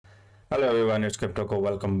Hello everyone, it's CryptoCop.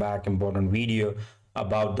 Welcome back. Important video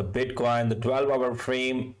about the Bitcoin, the 12-hour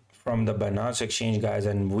frame from the Binance exchange, guys,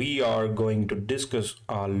 and we are going to discuss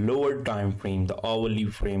a lower time frame, the hourly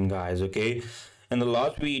frame, guys. Okay. In the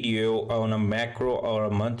last video on a macro or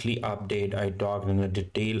a monthly update, I talked in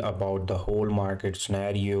detail about the whole market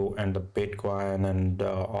scenario and the Bitcoin and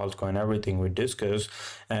altcoin, everything we discussed.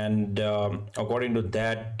 And according to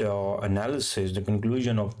that analysis, the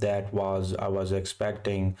conclusion of that was I was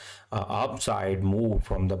expecting upside move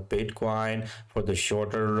from the Bitcoin for the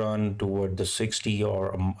shorter run toward the 60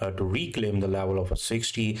 or to reclaim the level of a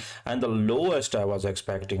 60, and the lowest I was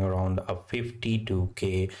expecting around a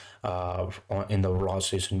 52k in the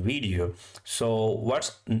last recent video. So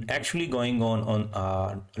what's actually going on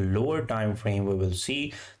a lower time frame, we will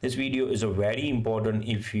see. This video is a very important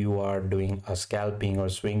if you are doing a scalping or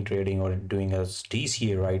swing trading or doing a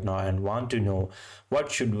DCA right now and want to know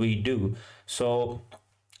what should we do. So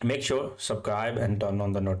make sure subscribe and turn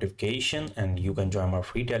on the notification, and you can join my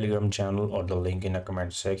free Telegram channel or the link in the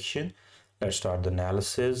comment section. Let's start the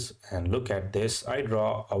analysis and look at this. I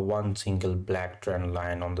draw a one single black trend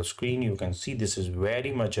line on the screen. You can see this is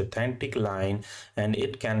very much authentic line and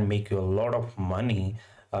it can make you a lot of money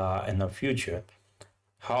in the future.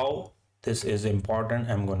 How this is important,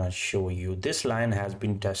 I'm gonna show you. This line has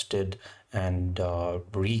been tested and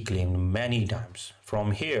reclaimed many times.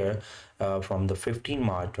 From here, from the 15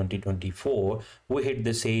 March 2024, we hit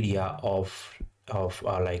this area of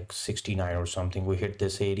like 69 or something. We hit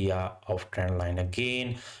this area of trend line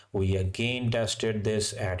again. We again tested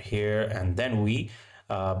this at here, and then we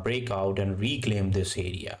break out and reclaim this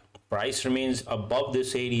area. Price remains above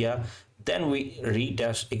this area, then we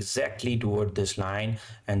retest exactly toward this line,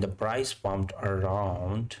 and the price pumped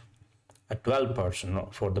around a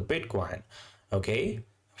 12% for the Bitcoin, okay,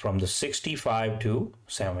 from the 65 to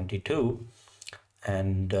 72.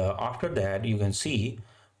 And after that, you can see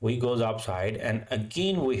we goes upside, and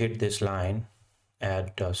again we hit this line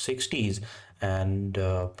at 60s, and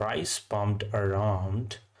price pumped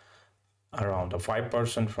around a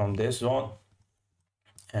 5% from this zone.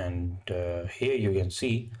 And here you can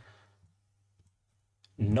see.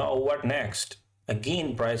 Now what next?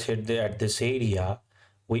 Again price hit there at this area.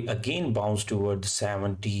 We again bounce towards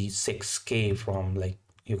 76k from, like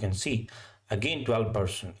you can see, again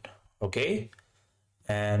 12%, okay.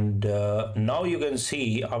 And now you can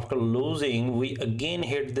see after losing, we again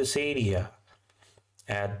hit this area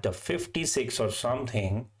at the 56 or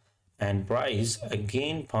something, and price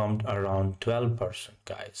again pumped around 12%,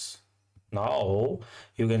 guys. Now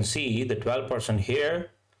you can see the 12% here,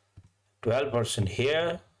 12%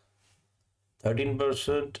 here,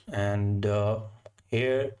 13%, and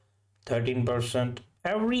here 13%.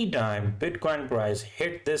 Every time Bitcoin price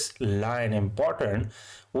hit this line important,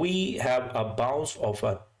 we have a bounce of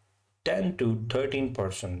a 10 to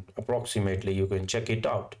 13% approximately. You can check it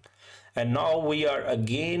out. And now we are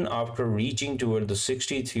again, after reaching toward the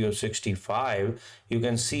 63 or 65, you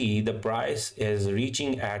can see the price is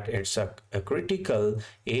reaching at its a critical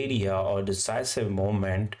area or decisive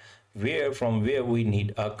moment, from where we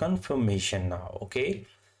need a confirmation now, okay.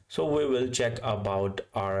 So we will check about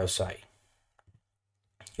RSI.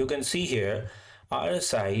 You can see here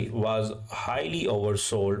RSI was highly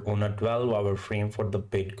oversold on a 12-hour frame for the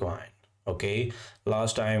Bitcoin, okay.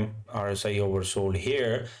 Last time RSI oversold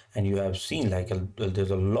here, and you have seen like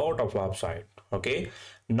there's a lot of upside, okay.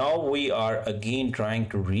 Now we are again trying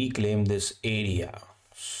to reclaim this area.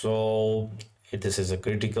 So this is a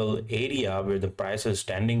critical area where the price is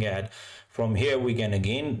standing at. From here we can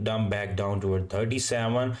again dump back down toward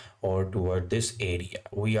 37 or toward this area.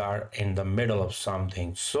 We are in the middle of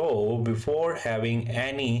something. So before having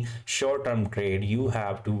any short-term trade, you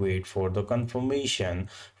have to wait for the confirmation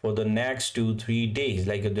for the next 2-3 days.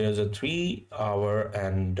 Like there's a 3 hour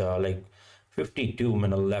and like 52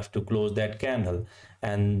 minutes left to close that candle.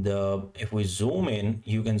 And if we zoom in,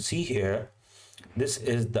 you can see here, this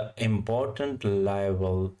is the important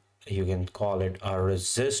level. You can call it a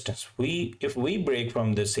resistance. If we break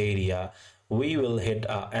from this area, we will hit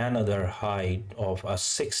another height of a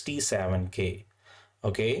 67k,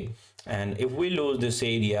 okay. And if we lose this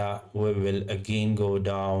area, we will again go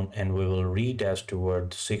down and we will retest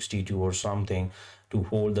toward 62 or something to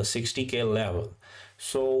hold the 60k level.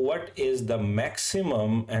 So what is the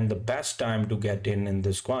maximum and the best time to get in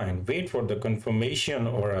this coin? Wait for the confirmation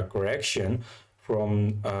or a correction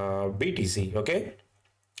from BTC, okay.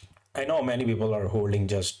 I know many people are holding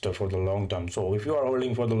just for the long term. So if you are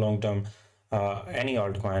holding for the long term, any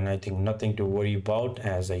altcoin, I think nothing to worry about,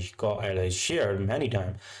 as I shared many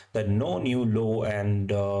times that no new low, and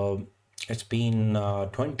it's been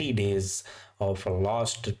 20 days of a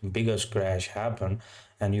last biggest crash happen,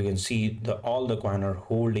 and you can see the all the coin are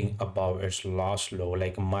holding above its last low.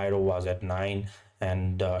 Like Myro was at 9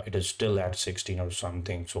 and it is still at 16 or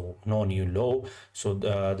something, so no new low. So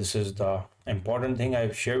this is the important thing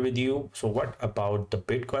I've shared with you. So what about the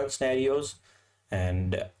Bitcoin scenarios?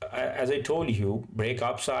 And as I told you, break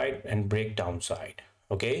upside and break downside.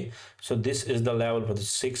 Okay, so this is the level for the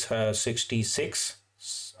 666.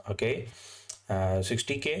 Okay,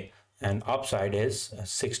 60k, and upside is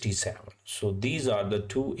 67. So these are the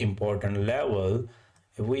two important level.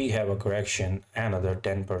 If we have a correction, another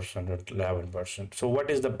 10% or 11%. So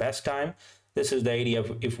what is the best time? This is the area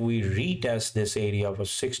of, if we retest this area of a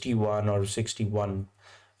 61 or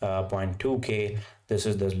 61.2k, this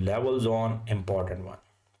is the level zone, important one.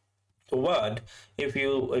 So what if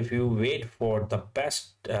you wait for the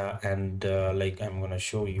best and like I'm gonna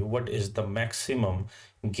show you what is the maximum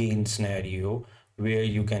gain scenario where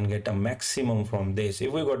you can get a maximum from this.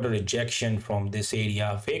 If we got a rejection from this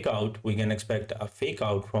area, fake out, we can expect a fake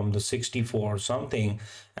out from the 64 or something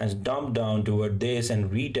and dump down toward this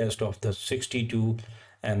and retest of the 62,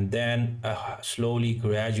 and then slowly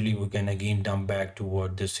gradually we can again dump back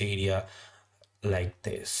toward this area like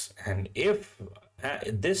this. And if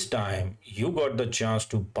this time you got the chance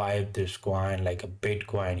to buy this coin like a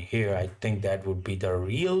Bitcoin here, I think that would be the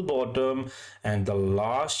real bottom and the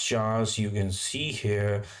last chance you can see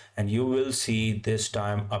here. And you will see this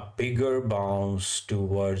time a bigger bounce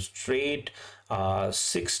towards straight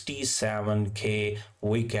 67k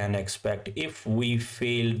we can expect if we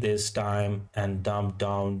fail this time and dump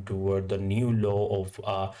down toward the new low of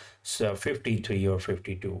 53 or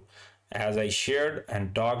 52. As I shared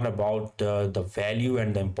and talked about the value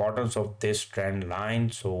and the importance of this trend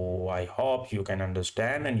line. So I hope you can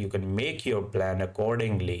understand and you can make your plan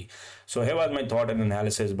accordingly. So here was my thought and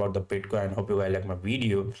analysis about the Bitcoin. Hope you guys like my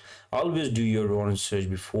video. Always do your own research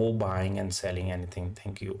before buying and selling anything.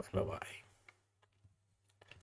 Thank you and bye bye.